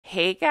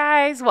Hey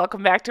guys,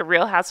 welcome back to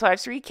Real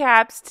Housewives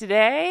Recaps.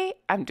 Today,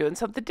 I'm doing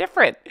something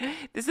different.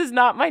 This is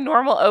not my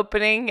normal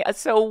opening,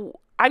 so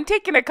I'm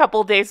taking a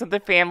couple days with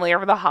the family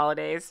over the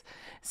holidays.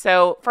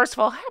 So, first of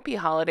all, happy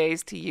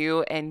holidays to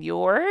you and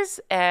yours,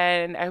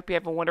 and I hope you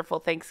have a wonderful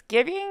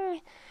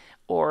Thanksgiving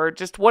or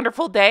just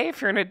wonderful day if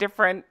you're in a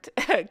different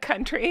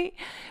country.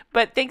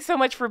 But thanks so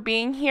much for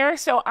being here.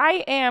 So,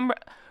 I am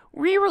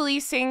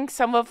re-releasing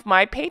some of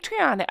my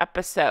Patreon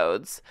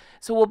episodes.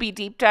 So we'll be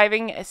deep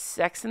diving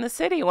Sex in the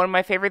City, one of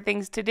my favorite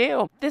things to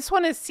do. This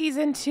one is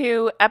season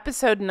 2,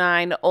 episode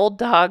 9, Old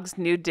Dogs,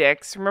 New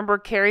Dicks. Remember,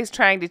 Carrie's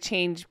trying to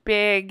change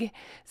big.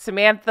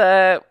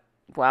 Samantha,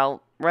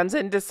 runs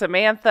into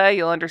Samantha.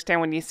 You'll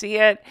understand when you see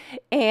it.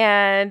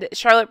 And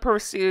Charlotte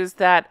pursues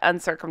that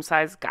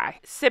uncircumcised guy.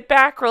 Sit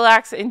back,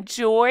 relax,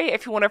 enjoy.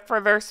 If you want to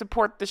further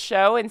support the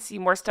show and see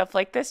more stuff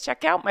like this,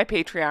 check out my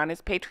Patreon.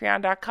 It's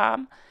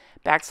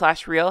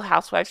patreon.com/Real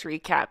Housewives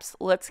Recaps.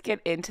 Let's get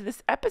into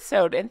this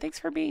episode, and thanks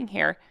for being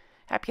here.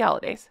 Happy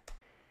holidays.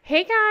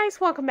 Hey guys,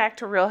 welcome back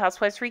to Real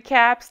Housewives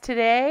Recaps.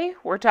 Today,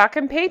 we're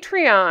talking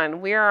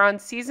Patreon. We are on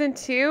season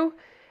 2,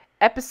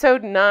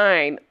 episode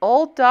 9,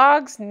 Old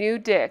Dogs, New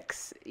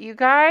Dicks. You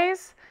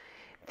guys,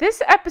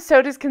 this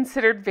episode is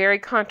considered very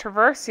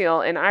controversial,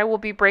 and I will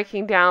be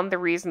breaking down the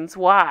reasons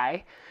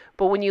why.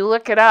 But when you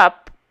look it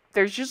up,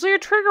 there's usually a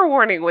trigger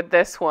warning with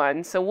this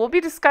one. So we'll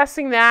be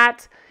discussing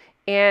that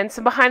and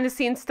some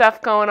behind-the-scenes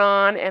stuff going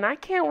on, and I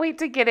can't wait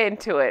to get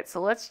into it.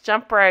 So let's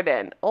jump right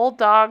in. Old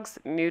Dogs,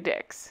 New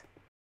Dicks.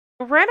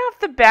 Right off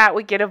the bat,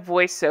 we get a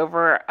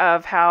voiceover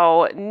of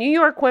how New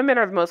York women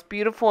are the most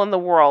beautiful in the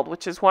world,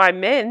 which is why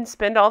men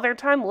spend all their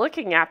time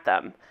looking at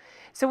them.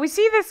 So we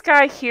see this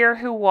guy here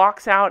who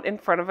walks out in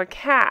front of a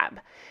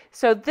cab.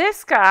 So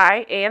this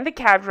guy and the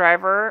cab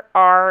driver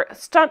are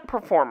stunt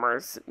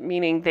performers,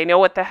 meaning they know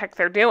what the heck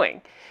they're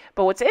doing.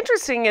 But what's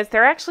interesting is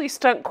they're actually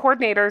stunt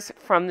coordinators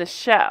from the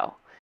show.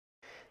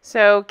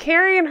 So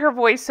Carrie in her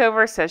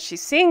voiceover says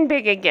she's seeing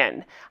big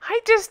again. I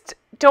just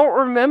don't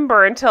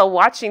remember until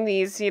watching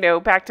these,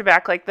 back to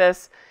back like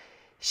this.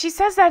 She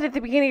says that at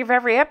the beginning of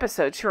every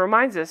episode. She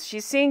reminds us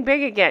she's seeing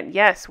big again.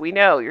 Yes, we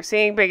know you're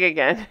seeing big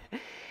again.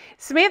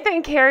 Samantha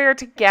and Carrie are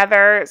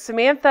together.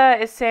 Samantha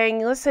is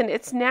saying, listen,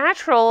 it's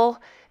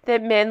natural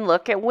that men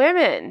look at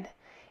women.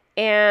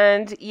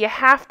 And you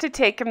have to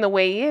take him the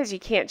way he is. You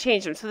can't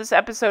change him. So this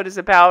episode is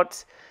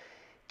about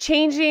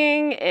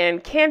changing,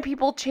 and can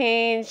people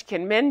change?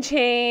 Can men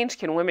change?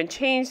 Can women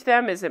change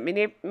them? Is it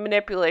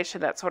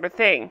manipulation? That sort of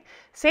thing.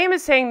 Same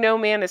as saying no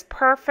man is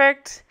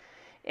perfect.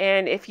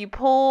 And if you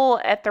pull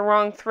at the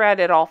wrong thread,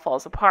 it all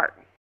falls apart.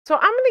 So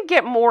I'm going to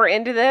get more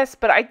into this,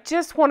 but I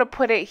just want to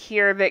put it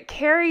here that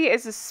Carrie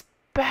is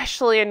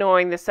especially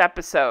annoying this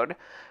episode.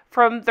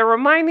 From the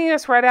reminding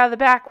us right out of the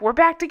back, we're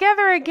back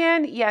together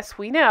again, yes,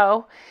 we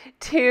know,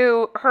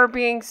 to her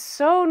being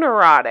so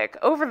neurotic,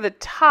 over the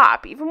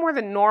top, even more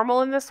than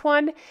normal in this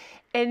one,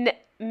 and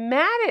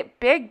mad at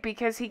Big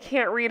because he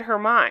can't read her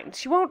mind.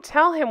 She won't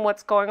tell him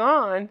what's going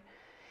on,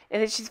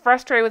 and then she's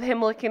frustrated with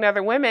him looking at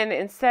other women.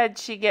 Instead,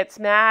 she gets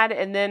mad,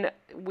 and then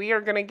we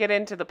are going to get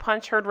into the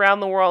punch heard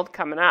round the world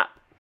coming up.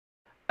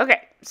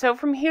 Okay, so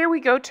from here we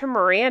go to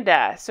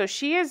Miranda. So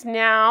she is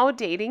now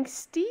dating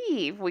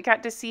Steve. We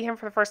got to see him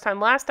for the first time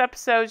last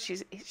episode.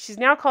 She's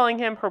now calling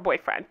him her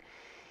boyfriend.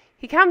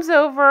 He comes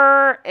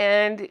over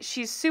and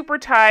she's super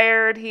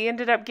tired. He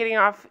ended up getting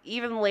off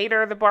even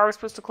later. The bar was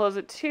supposed to close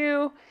at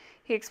 2.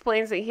 He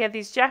explains that he had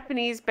these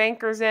Japanese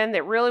bankers in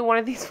that really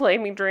wanted these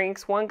flaming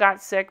drinks. One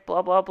got sick,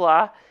 blah, blah,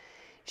 blah.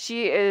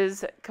 She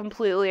is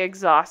completely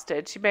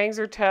exhausted. She bangs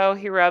her toe.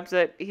 He rubs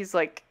it. He's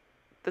like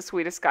the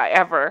sweetest guy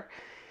ever.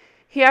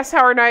 He asks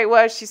how her night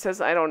was. She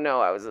says, I don't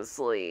know, I was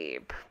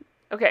asleep.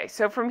 Okay,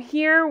 so from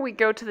here, we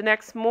go to the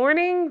next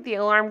morning. The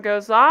alarm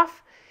goes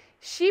off.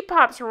 She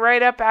pops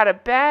right up out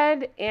of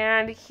bed,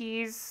 and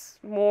he's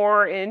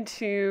more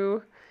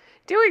into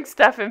doing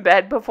stuff in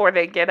bed before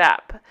they get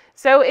up.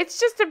 So it's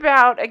just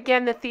about,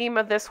 again, the theme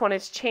of this one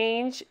is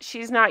change.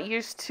 She's not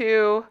used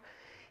to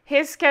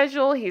his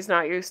schedule. He's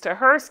not used to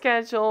her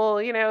schedule.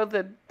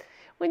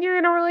 When you're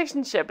in a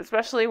relationship,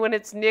 especially when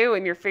it's new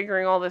and you're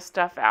figuring all this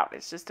stuff out.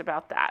 It's just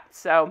about that.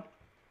 So,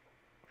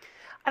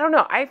 I don't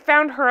know. I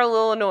found her a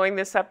little annoying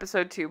this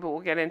episode too, but we'll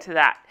get into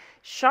that.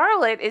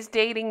 Charlotte is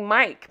dating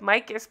Mike.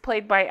 Mike is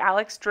played by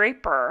Alex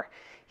Draper.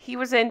 He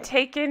was in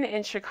Taken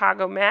and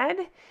Chicago Med.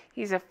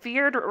 He's a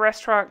feared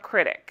restaurant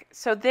critic.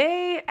 So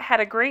they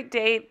had a great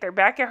date. They're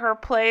back at her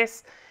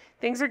place.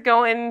 Things are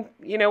going,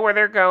 where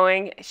they're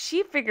going.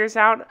 She figures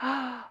out,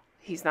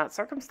 he's not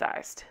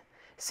circumcised.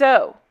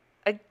 So,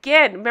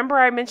 again, remember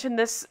I mentioned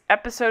this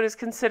episode is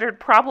considered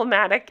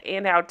problematic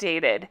and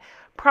outdated.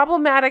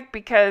 Problematic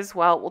because,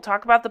 we'll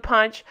talk about the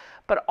punch,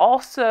 but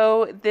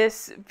also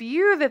this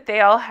view that they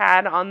all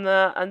had on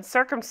the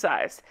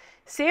uncircumcised.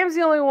 Sam's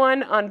the only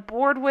one on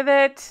board with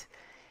it.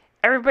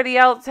 Everybody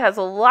else has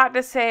a lot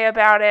to say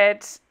about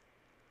it.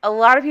 A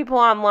lot of people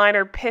online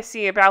are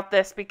pissy about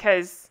this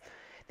because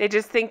they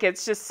just think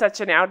it's just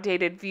such an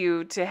outdated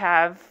view to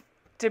have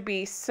to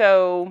be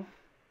so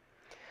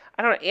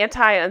I don't know,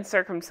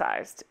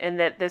 anti-uncircumcised, and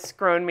that this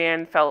grown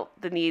man felt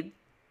the need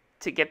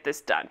to get this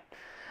done.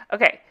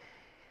 Okay,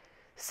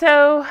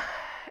 so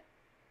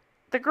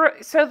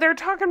they're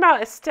talking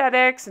about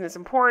aesthetics, and it's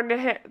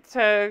important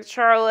to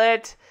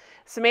Charlotte.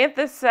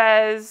 Samantha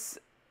says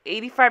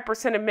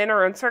 85% of men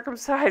are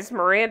uncircumcised.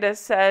 Miranda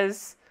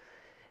says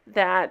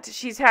that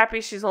she's happy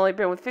she's only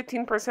been with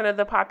 15% of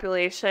the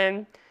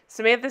population.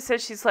 Samantha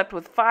says she slept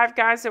with 5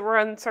 guys that were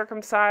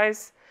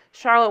uncircumcised.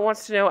 Charlotte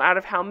wants to know out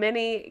of how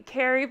many.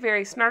 Carrie,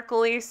 very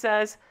snarkily,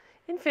 says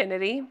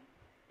infinity.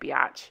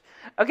 Biatch.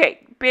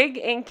 Okay, Big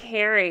and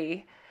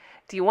Carrie.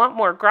 Do you want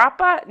more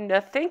grappa? No,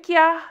 thank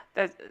ya.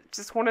 That's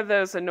just one of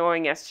those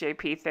annoying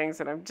SJP things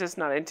that I'm just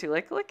not into.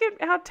 Like, look at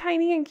how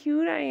tiny and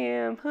cute I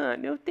am. Huh,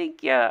 no,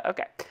 thank ya.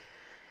 Okay.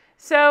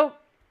 So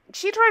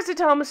she tries to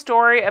tell him a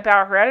story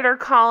about her editor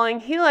calling.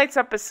 He lights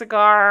up a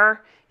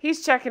cigar.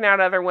 He's checking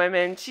out other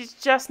women. She's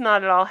just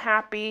not at all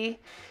happy.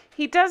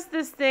 He does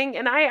this thing,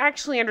 and I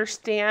actually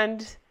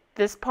understand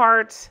this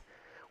part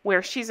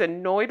where she's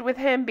annoyed with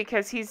him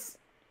because he's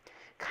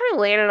kind of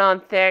laying it on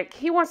thick.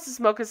 He wants to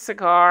smoke a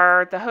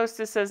cigar. The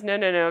hostess says,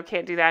 no,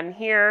 can't do that in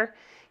here.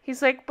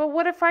 He's like, but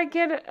what if I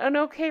get an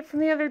okay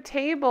from the other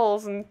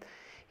tables? And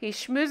he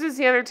schmoozes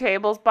the other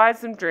tables,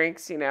 buys them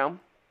drinks, you know.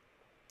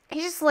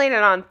 He's just laying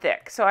it on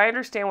thick. So I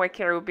understand why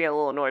Carrie would be a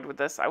little annoyed with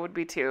this. I would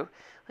be too.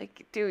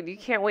 Like, dude, you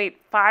can't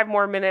wait 5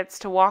 more minutes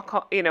to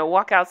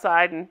walk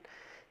outside and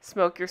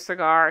smoke your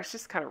cigar. It's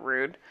just kind of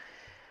rude.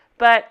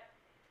 But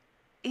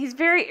he's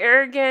very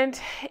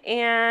arrogant,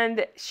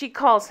 and she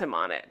calls him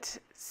on it.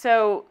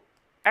 So,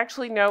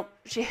 actually, nope.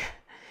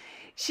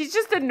 She's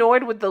just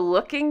annoyed with the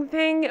looking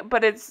thing,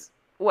 but it's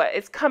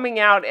coming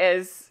out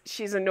as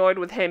she's annoyed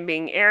with him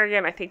being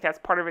arrogant. I think that's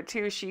part of it,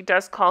 too. She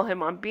does call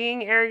him on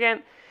being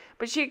arrogant,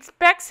 but she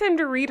expects him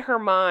to read her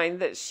mind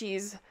that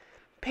she's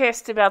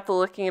pissed about the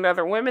looking at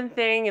other women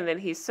thing, and that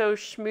he's so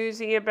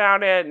schmoozy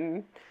about it.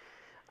 And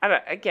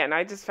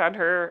I just found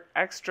her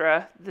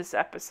extra this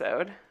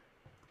episode.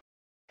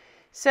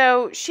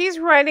 So she's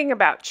writing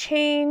about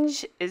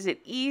change. Is it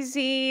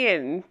easy?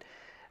 And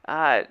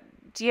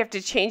do you have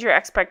to change your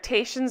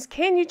expectations?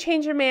 Can you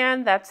change a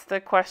man? That's the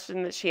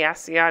question that she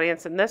asks the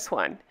audience in this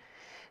one.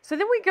 So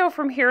then we go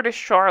from here to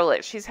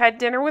Charlotte. She's had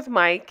dinner with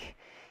Mike.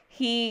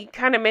 He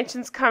kind of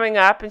mentions coming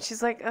up, and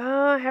she's like,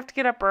 oh, I have to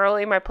get up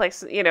early. My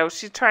place,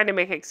 she's trying to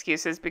make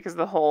excuses because of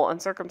the whole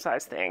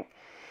uncircumcised thing.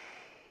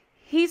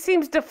 He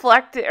seems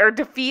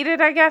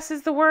defeated, I guess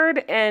is the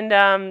word,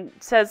 and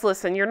says,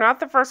 listen, you're not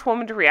the first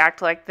woman to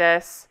react like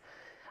this.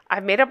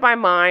 I've made up my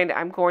mind.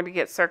 I'm going to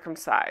get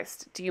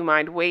circumcised. Do you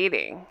mind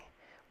waiting?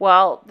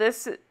 Well,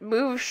 this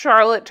moves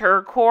Charlotte to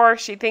her core.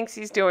 She thinks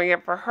he's doing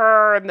it for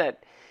her and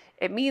that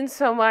it means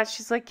so much.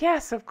 She's like,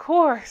 yes, of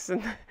course.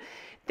 And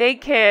they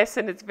kiss,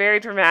 and it's very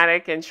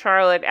dramatic, and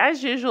Charlotte,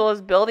 as usual, is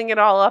building it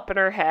all up in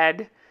her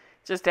head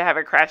just to have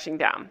it crashing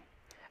down.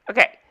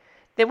 Okay.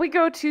 Then we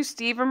go to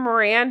Steve and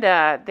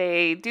Miranda.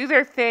 They do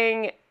their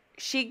thing.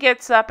 She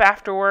gets up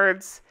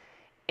afterwards,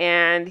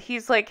 and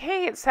he's like,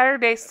 hey, it's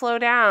Saturday, slow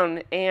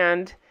down.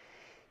 And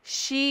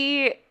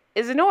she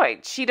is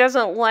annoyed. She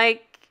doesn't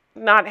like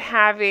not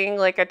having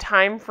like a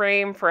time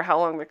frame for how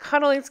long the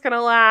cuddling's going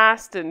to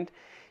last. And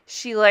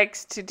she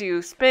likes to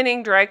do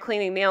spinning, dry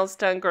cleaning, nails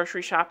done,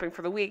 grocery shopping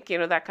for the week,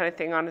 that kind of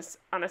thing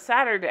on a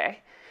Saturday.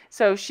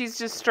 So she's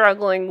just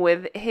struggling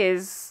with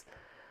his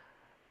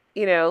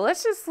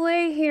let's just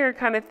lay here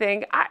kind of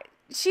thing.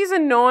 She's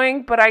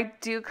annoying, but I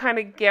do kind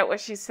of get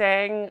what she's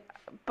saying.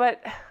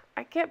 But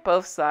I get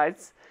both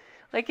sides.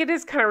 Like, it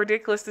is kind of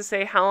ridiculous to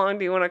say, how long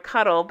do you want to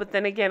cuddle? But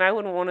then again, I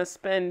wouldn't want to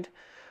spend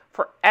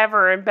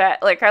forever in bed.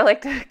 Like, I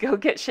like to go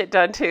get shit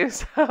done too.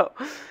 So,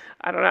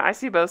 I don't know. I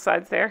see both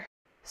sides there.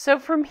 So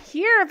from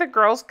here, the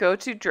girls go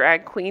to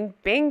drag queen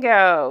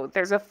bingo.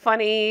 There's a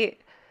funny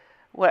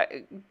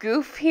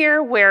goof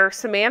here where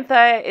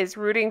Samantha is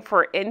rooting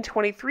for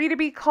N23 to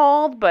be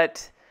called,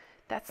 but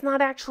that's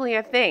not actually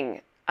a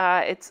thing.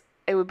 It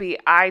would be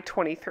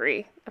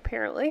I-23,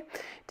 apparently.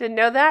 Didn't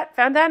know that.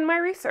 Found that in my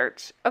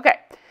research. Okay,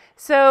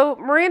 so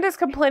Miranda's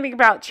complaining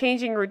about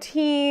changing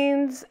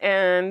routines,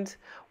 and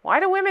why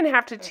do women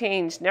have to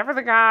change? Never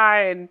the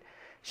guy. And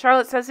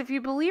Charlotte says, if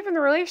you believe in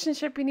the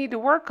relationship, you need to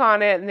work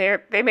on it. And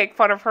they make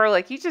fun of her,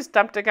 like, you just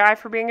dumped a guy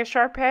for being a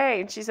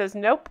Shar-Pei. And she says,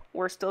 nope,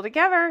 we're still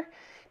together.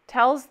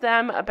 Tells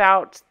them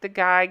about the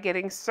guy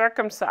getting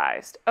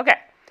circumcised. Okay,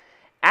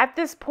 at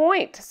this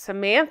point,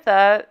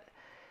 Samantha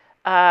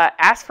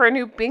asks for a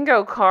new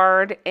bingo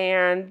card,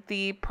 and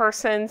the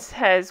person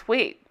says,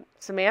 wait,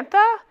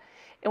 Samantha?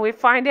 And we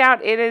find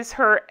out it is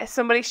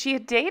somebody she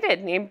had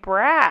dated named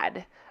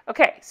Brad.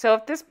 Okay, so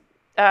if this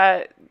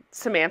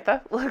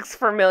Samantha looks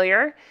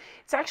familiar,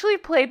 it's actually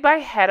played by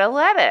Hedda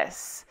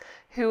Lettuce,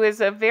 who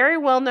is a very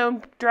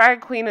well-known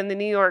drag queen in the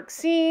New York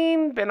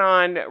scene, been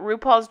on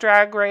RuPaul's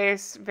Drag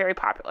Race, very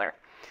popular.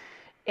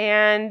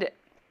 And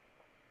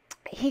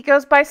he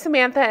goes by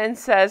Samantha and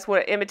says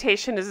what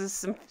imitation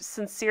is the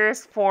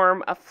sincerest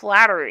form of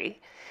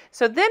flattery.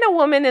 So then a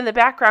woman in the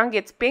background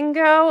gets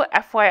bingo.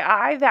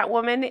 FYI, that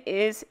woman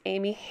is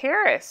Amy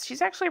Harris.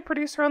 She's actually a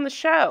producer on the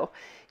show.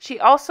 She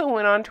also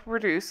went on to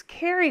produce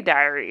Carrie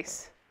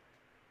Diaries.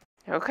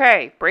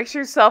 Okay, brace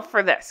yourself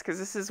for this, because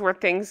this is where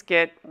things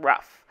get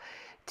rough.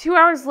 2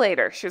 hours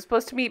later, she was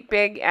supposed to meet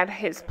Big at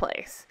his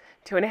place.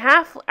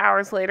 2.5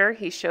 hours later,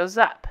 he shows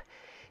up.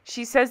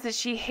 She says that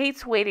she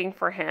hates waiting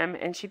for him,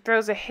 and she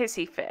throws a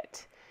hissy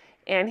fit.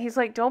 And he's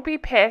like, don't be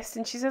pissed.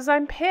 And she says,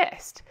 I'm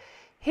pissed.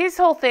 His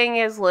whole thing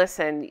is,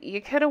 listen, you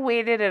could have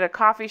waited at a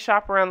coffee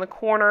shop around the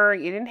corner.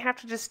 You didn't have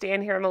to just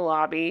stand here in the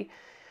lobby.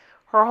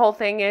 Her whole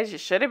thing is, you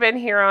should have been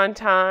here on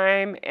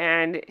time.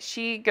 And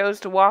she goes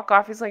to walk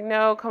off. He's like,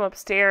 no, come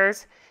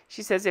upstairs.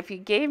 She says, if you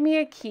gave me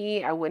a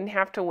key, I wouldn't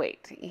have to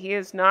wait. He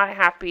is not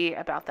happy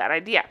about that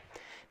idea.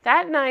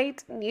 That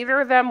night,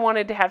 neither of them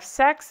wanted to have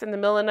sex. In the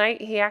middle of the night,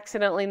 he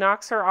accidentally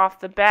knocks her off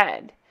the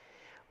bed.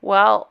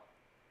 Well,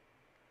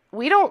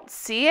 we don't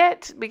see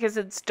it because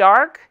it's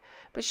dark,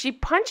 but she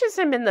punches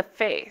him in the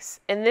face.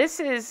 And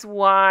this is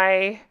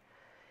why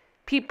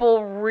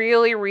people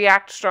really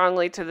react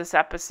strongly to this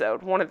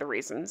episode. One of the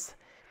reasons.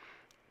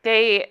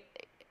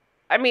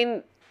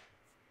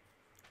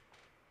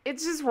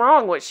 It's just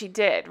wrong what she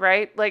did,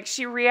 right? Like,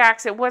 she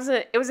reacts. It was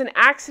an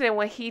accident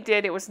what he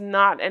did. It was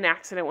not an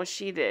accident what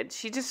she did.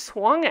 She just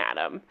swung at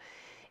him.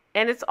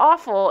 And it's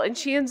awful, and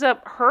she ends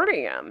up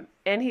hurting him,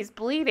 and he's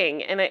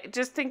bleeding. And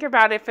just think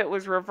about if it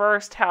was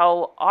reversed,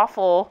 how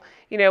awful,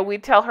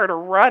 we'd tell her to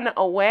run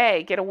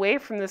away, get away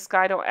from this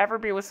guy, don't ever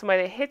be with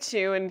somebody that hits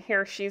you, and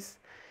here she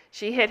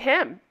hit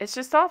him. It's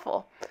just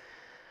awful.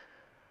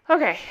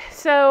 Okay,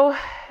 so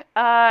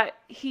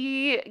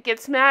he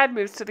gets mad,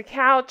 moves to the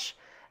couch.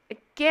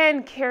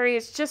 Again, Carrie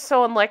is just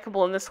so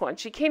unlikable in this one.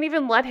 She can't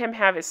even let him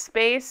have his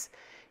space.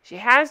 She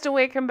has to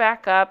wake him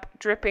back up,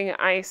 dripping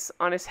ice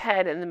on his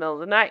head in the middle of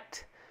the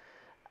night.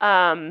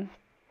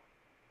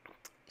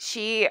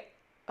 She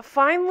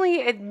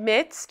finally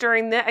admits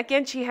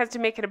again, she has to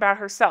make it about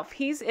herself.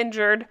 He's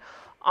injured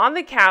on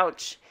the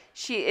couch.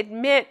 She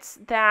admits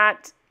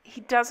that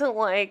he doesn't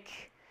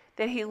like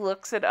that he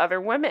looks at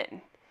other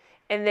women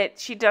and that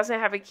she doesn't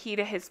have a key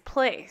to his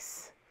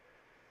place.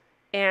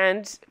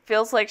 And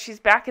feels like she's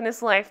back in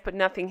his life, but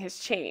nothing has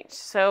changed.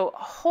 So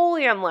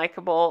wholly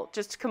unlikable,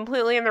 just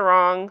completely in the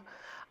wrong,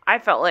 I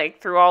felt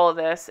like, through all of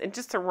this, and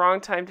just the wrong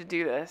time to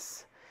do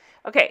this.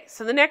 Okay,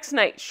 so the next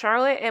night,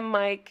 Charlotte and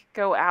Mike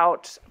go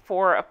out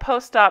for a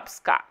post-op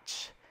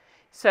scotch.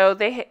 So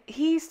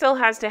he still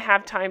has to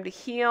have time to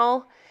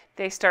heal.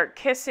 They start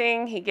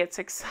kissing. He gets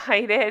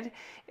excited,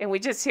 and we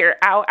just hear,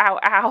 ow, ow,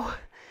 ow.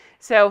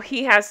 So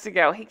he has to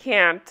go. He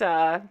can't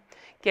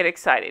get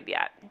excited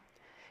yet.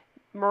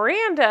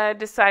 Miranda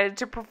decided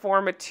to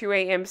perform a 2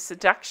 a.m.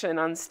 seduction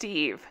on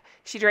Steve.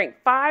 She drank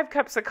 5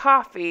 cups of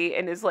coffee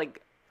and is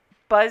like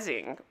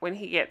buzzing when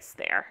he gets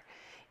there.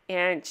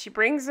 And she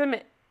brings him,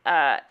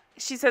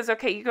 she says,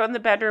 okay, you go in the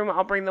bedroom,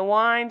 I'll bring the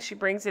wine. She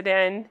brings it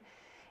in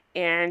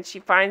and she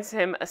finds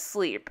him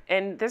asleep.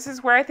 And this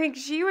is where I think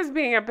she was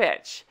being a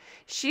bitch.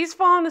 She's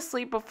fallen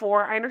asleep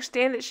before. I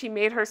understand that she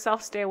made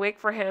herself stay awake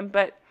for him,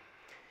 but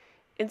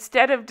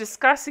instead of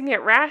discussing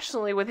it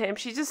rationally with him,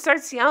 she just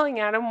starts yelling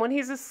at him when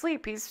he's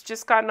asleep. He's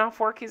just gotten off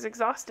work. He's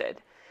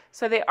exhausted.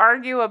 So they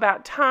argue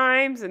about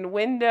times and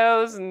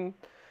windows, and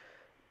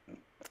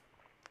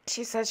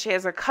she says she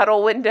has a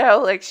cuddle window.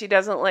 Like, she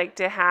doesn't like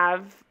to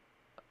have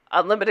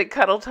unlimited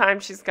cuddle time.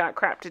 She's got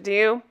crap to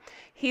do.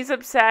 He's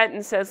upset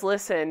and says,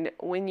 listen,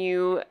 when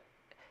you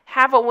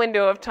have a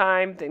window of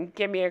time, then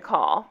give me a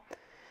call.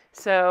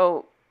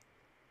 So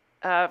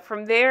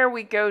from there,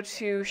 we go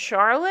to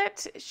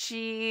Charlotte.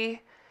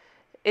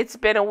 It's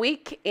been a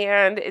week,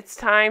 and it's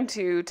time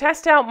to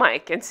test out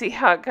Mike and see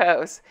how it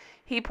goes.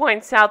 He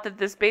points out that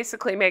this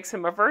basically makes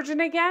him a virgin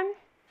again.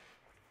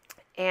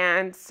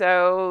 And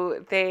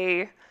so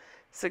they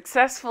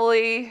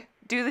successfully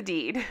do the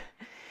deed.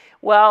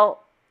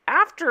 Well,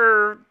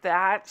 after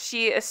that,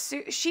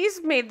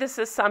 she's made this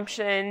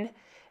assumption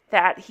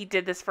that he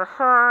did this for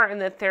her and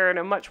that they're in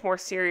a much more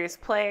serious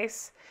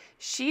place.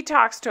 She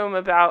talks to him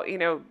about,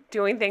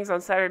 doing things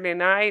on Saturday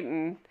night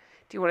and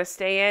do you want to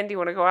stay in? Do you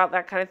want to go out?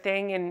 That kind of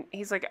thing. And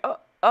he's like,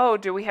 oh,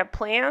 do we have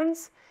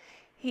plans?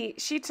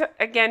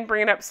 Again,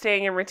 bringing up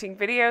staying and renting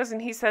videos.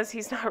 And he says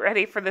he's not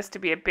ready for this to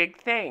be a big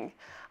thing.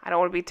 I don't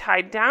want to be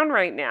tied down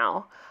right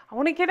now. I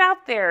want to get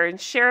out there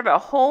and share the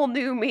whole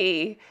new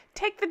me.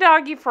 Take the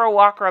doggy for a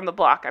walk around the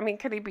block. I mean,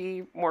 could he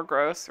be more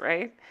gross,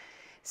 right?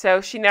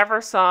 So she never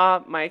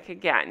saw Mike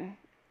again.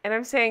 And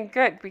I'm saying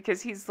good,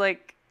 because he's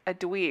like a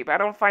dweeb. I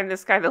don't find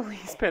this guy the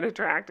least bit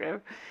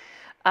attractive.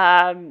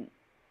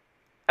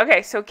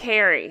 Okay, so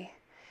Carrie.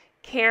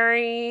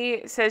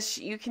 Carrie says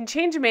you can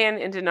change a man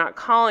into not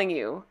calling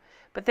you,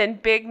 but then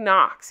Big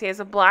knocks. He has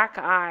a black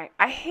eye.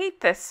 I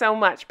hate this so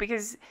much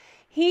because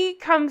he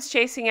comes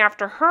chasing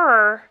after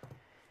her,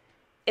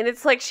 and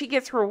it's like she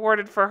gets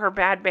rewarded for her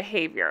bad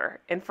behavior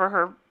and for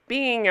her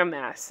being a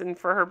mess and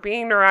for her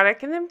being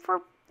neurotic and then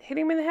for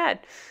hitting him in the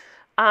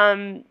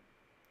head.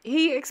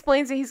 He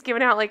explains that he's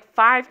given out like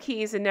 5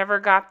 keys and never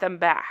got them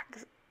back.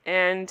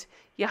 And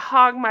you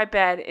hog my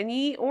bed, and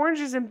you eat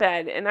oranges in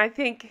bed. And I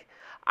think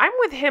I'm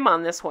with him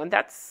on this one.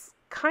 That's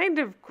kind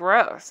of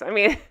gross. I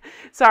mean,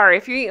 sorry,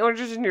 if you eat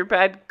oranges in your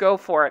bed, go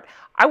for it.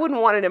 I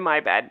wouldn't want it in my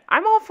bed.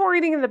 I'm all for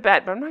eating in the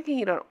bed, but I'm not going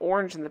to eat an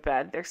orange in the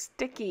bed. They're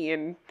sticky,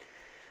 and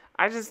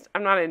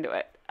I'm not into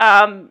it.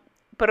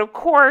 But of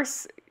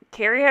course,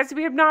 Carrie has to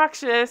be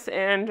obnoxious,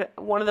 and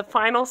one of the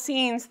final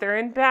scenes, they're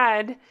in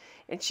bed,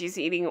 and she's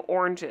eating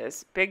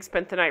oranges. Big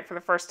spent the night for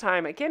the first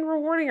time, again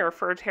rewarding her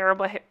for her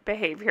terrible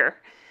behavior.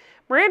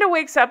 Miranda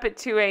wakes up at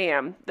 2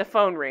 a.m. The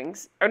phone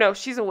rings. Oh, no,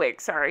 she's awake,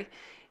 sorry.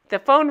 The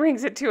phone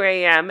rings at 2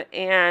 a.m.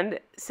 and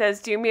says,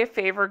 do me a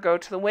favor, go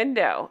to the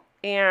window.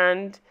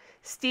 And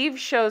Steve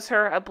shows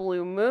her a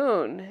blue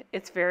moon.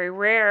 It's very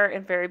rare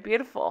and very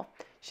beautiful.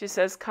 She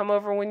says, come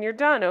over when you're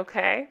done,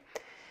 okay?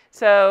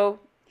 So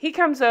he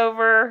comes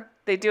over.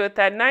 They do it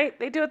that night.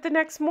 They do it the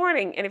next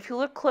morning. And if you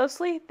look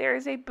closely, there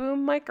is a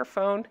boom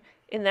microphone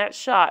in that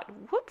shot.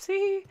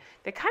 Whoopsie.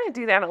 They kind of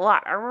do that a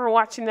lot. I remember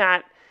watching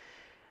that.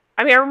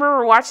 I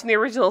remember watching the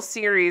original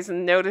series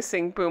and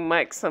noticing boom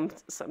mics.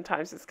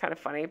 Sometimes it's kind of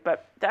funny.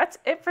 But that's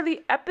it for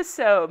the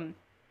episode.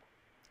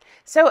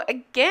 So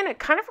again, a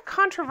kind of a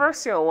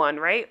controversial one,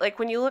 right? Like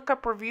when you look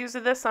up reviews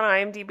of this on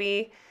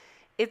IMDb,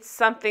 it's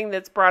something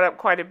that's brought up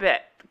quite a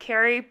bit.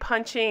 Carrie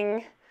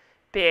punching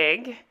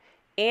big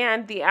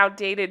and the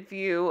outdated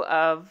view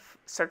of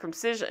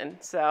circumcision.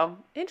 So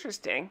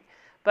interesting,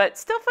 but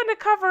still fun to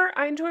cover.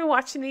 I enjoy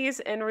watching these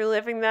and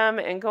reliving them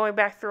and going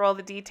back through all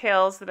the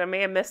details that I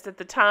may have missed at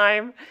the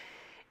time.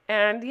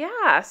 And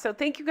yeah, so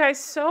thank you guys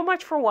so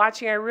much for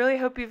watching. I really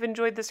hope you've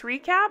enjoyed this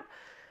recap.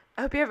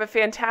 I hope you have a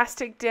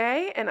fantastic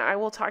day, and I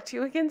will talk to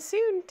you again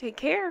soon. Take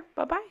care.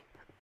 Bye-bye.